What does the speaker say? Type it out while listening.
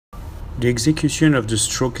The execution of the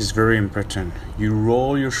stroke is very important. You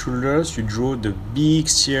roll your shoulders, you draw the big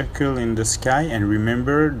circle in the sky, and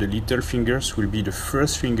remember the little fingers will be the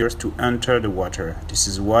first fingers to enter the water. This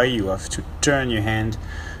is why you have to turn your hand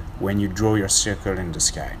when you draw your circle in the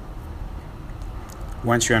sky.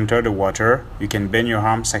 Once you enter the water, you can bend your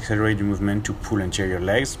arms, accelerate the movement to pull until your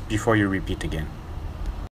legs before you repeat again.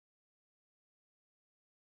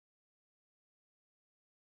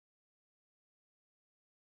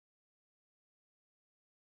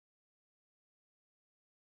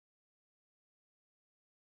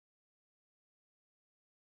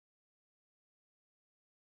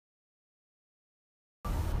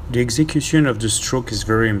 The execution of the stroke is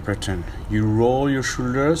very important. You roll your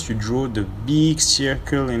shoulders, you draw the big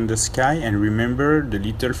circle in the sky, and remember the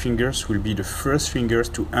little fingers will be the first fingers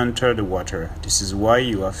to enter the water. This is why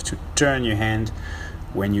you have to turn your hand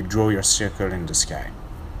when you draw your circle in the sky.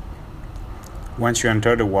 Once you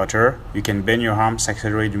enter the water, you can bend your arms,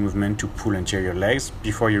 accelerate the movement to pull until your legs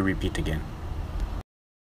before you repeat again.